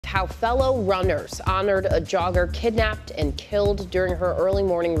how fellow runners honored a jogger kidnapped and killed during her early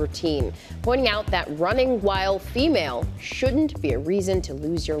morning routine, pointing out that running while female shouldn't be a reason to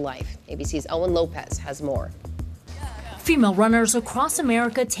lose your life. ABC's Owen Lopez has more. Female runners across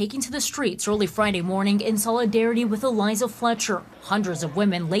America taking to the streets early Friday morning in solidarity with Eliza Fletcher. Hundreds of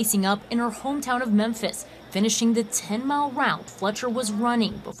women lacing up in her hometown of Memphis, finishing the 10-mile route Fletcher was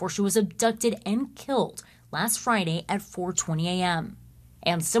running before she was abducted and killed last Friday at 4:20 a.m.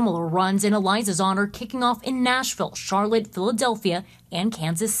 And similar runs in Eliza's honor kicking off in Nashville, Charlotte, Philadelphia, and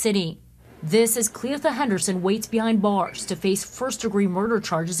Kansas City. This as Cleotha Henderson waits behind bars to face first-degree murder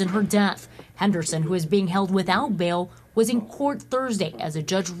charges in her death. Henderson, who is being held without bail, was in court Thursday as a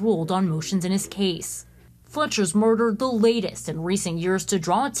judge ruled on motions in his case. Fletcher's murder, the latest in recent years to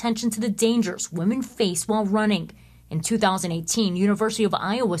draw attention to the dangers women face while running. In 2018, University of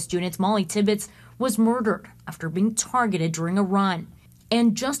Iowa student Molly Tibbetts was murdered after being targeted during a run.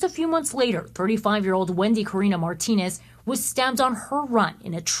 And just a few months later, 35-year-old Wendy Karina Martinez was stabbed on her run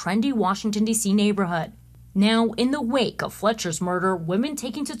in a trendy Washington, D.C. neighborhood. Now, in the wake of Fletcher's murder, women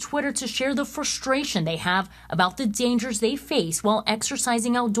taking to Twitter to share the frustration they have about the dangers they face while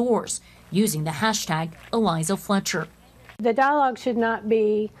exercising outdoors, using the hashtag Eliza Fletcher. The dialogue should not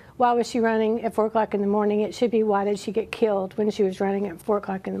be, why was she running at 4 o'clock in the morning? It should be, why did she get killed when she was running at 4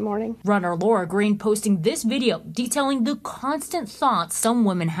 o'clock in the morning? Runner Laura Green posting this video detailing the constant thoughts some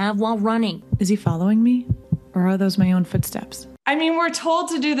women have while running. Is he following me? Or are those my own footsteps? I mean, we're told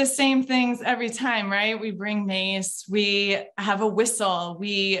to do the same things every time, right? We bring mace, we have a whistle,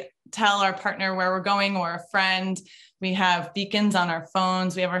 we tell our partner where we're going or a friend. We have beacons on our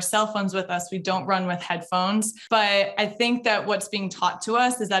phones. We have our cell phones with us. We don't run with headphones. But I think that what's being taught to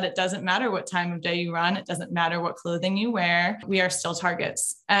us is that it doesn't matter what time of day you run. It doesn't matter what clothing you wear. We are still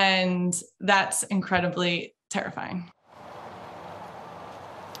targets. And that's incredibly terrifying.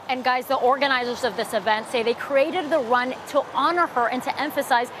 And guys, the organizers of this event say they created the run to honor her and to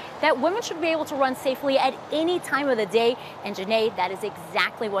emphasize that women should be able to run safely at any time of the day. And Janae, that is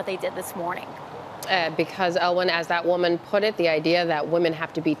exactly what they did this morning. Because, Elwin, as that woman put it, the idea that women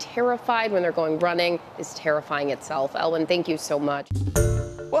have to be terrified when they're going running is terrifying itself. Elwin, thank you so much.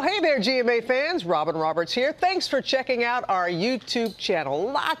 Well, hey there, GMA fans. Robin Roberts here. Thanks for checking out our YouTube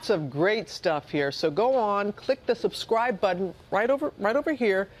channel. Lots of great stuff here. So go on, click the subscribe button right over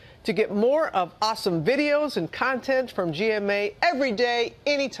here to get more of awesome videos and content from GMA every day,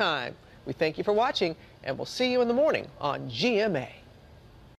 anytime. We thank you for watching, and we'll see you in the morning on GMA.